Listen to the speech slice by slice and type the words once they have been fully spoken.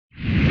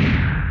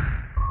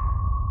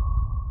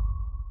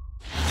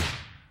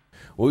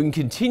Well, in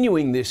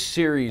continuing this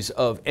series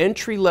of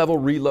entry-level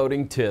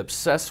reloading tips,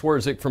 Seth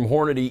Swerczek from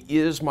Hornady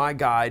is my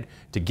guide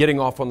to getting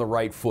off on the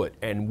right foot,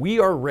 and we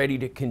are ready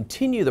to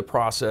continue the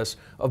process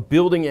of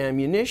building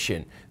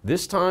ammunition.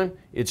 This time,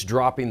 it's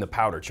dropping the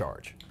powder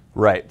charge.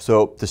 Right,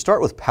 so to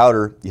start with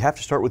powder, you have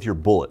to start with your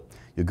bullet.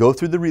 You'll go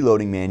through the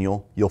reloading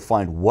manual, you'll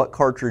find what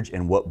cartridge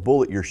and what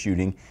bullet you're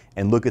shooting,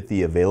 and look at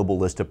the available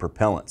list of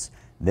propellants.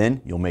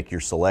 Then you'll make your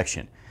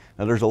selection.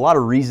 Now there's a lot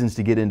of reasons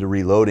to get into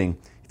reloading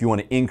if you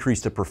want to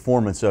increase the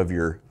performance of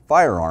your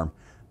firearm,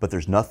 but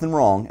there's nothing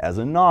wrong as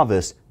a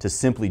novice to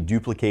simply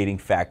duplicating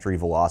factory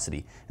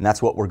velocity, and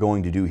that's what we're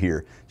going to do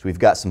here. So we've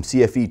got some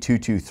CFE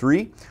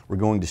 223. We're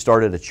going to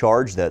start at a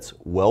charge that's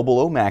well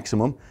below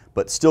maximum,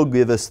 but still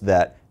give us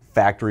that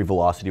factory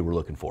velocity we're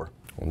looking for.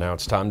 Well, now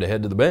it's time to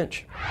head to the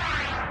bench.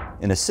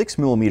 In a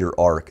 6mm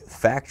arc,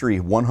 factory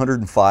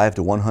 105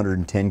 to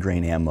 110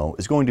 grain ammo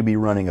is going to be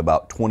running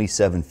about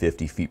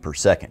 2750 feet per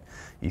second.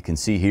 You can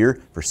see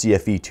here for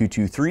CFE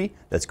 223,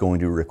 that's going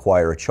to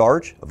require a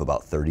charge of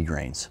about 30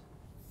 grains.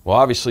 Well,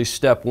 obviously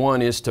step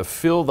one is to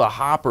fill the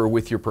hopper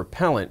with your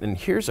propellant, and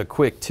here's a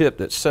quick tip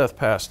that Seth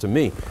passed to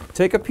me.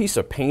 Take a piece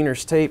of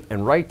painter's tape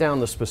and write down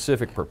the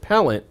specific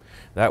propellant.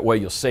 That way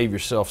you'll save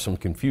yourself some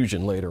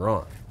confusion later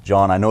on.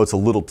 John, I know it's a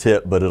little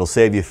tip, but it'll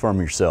save you from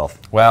yourself.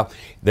 Well,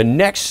 the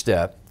next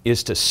step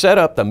is to set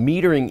up the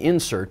metering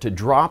insert to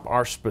drop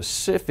our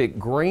specific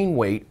grain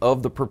weight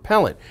of the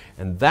propellant.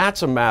 And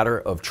that's a matter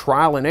of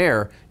trial and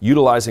error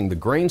utilizing the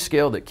grain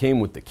scale that came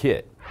with the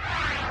kit.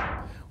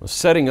 Well,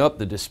 setting up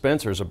the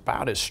dispenser is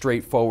about as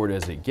straightforward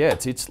as it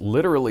gets. It's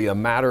literally a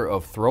matter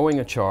of throwing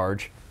a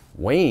charge,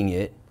 weighing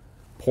it,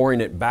 pouring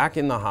it back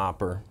in the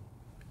hopper,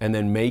 and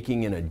then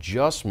making an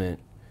adjustment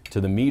to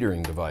the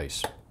metering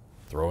device.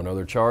 Throw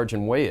another charge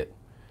and weigh it.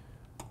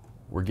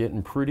 We're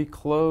getting pretty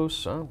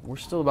close. We're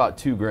still about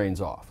 2 grains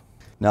off.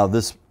 Now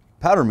this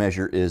powder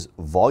measure is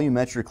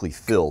volumetrically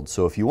filled,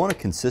 so if you want a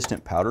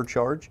consistent powder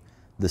charge,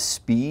 the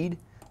speed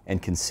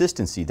and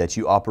consistency that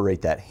you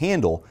operate that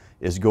handle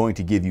is going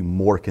to give you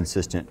more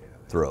consistent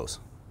throws.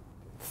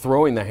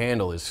 Throwing the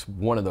handle is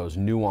one of those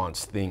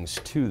nuanced things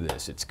to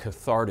this. It's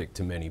cathartic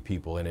to many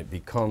people and it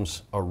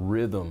becomes a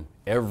rhythm.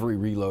 Every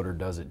reloader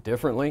does it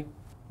differently.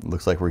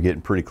 Looks like we're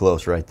getting pretty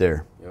close right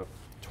there. Yep,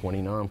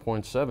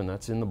 29.7,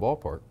 that's in the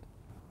ballpark.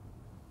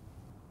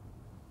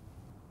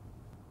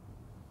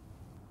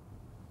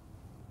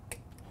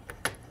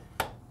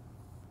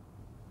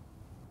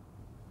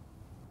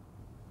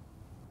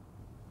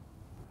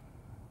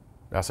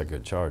 That's a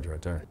good charge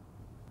right there.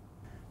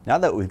 Now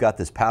that we've got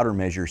this powder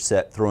measure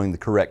set throwing the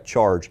correct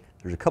charge,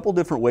 there's a couple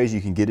different ways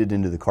you can get it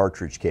into the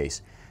cartridge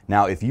case.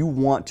 Now if you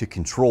want to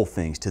control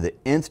things to the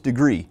nth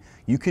degree,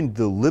 you can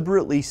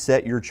deliberately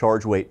set your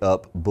charge weight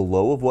up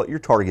below of what your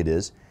target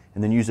is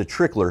and then use a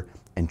trickler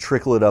and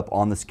trickle it up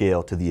on the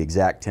scale to the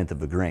exact tenth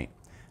of a grain.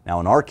 Now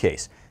in our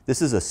case,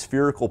 this is a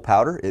spherical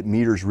powder. It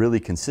meters really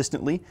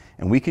consistently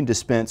and we can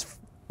dispense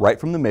right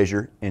from the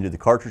measure into the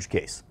cartridge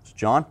case. So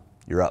John,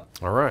 you're up.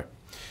 All right.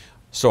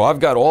 So I've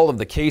got all of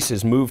the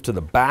cases moved to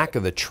the back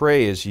of the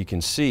tray as you can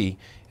see,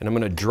 and I'm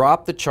going to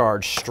drop the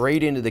charge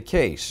straight into the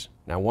case.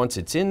 Now once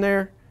it's in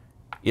there,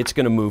 it's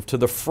going to move to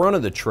the front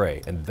of the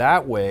tray, and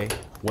that way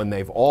when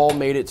they've all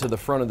made it to the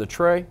front of the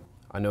tray,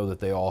 I know that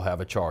they all have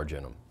a charge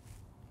in them.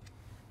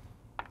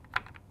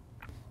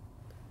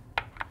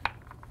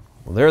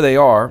 Well, there they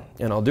are,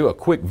 and I'll do a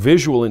quick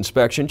visual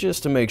inspection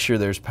just to make sure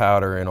there's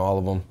powder in all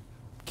of them.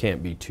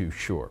 Can't be too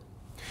sure.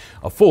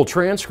 A full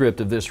transcript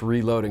of this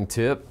reloading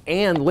tip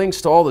and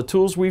links to all the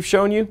tools we've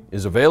shown you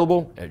is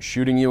available at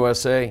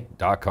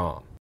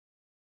shootingusa.com.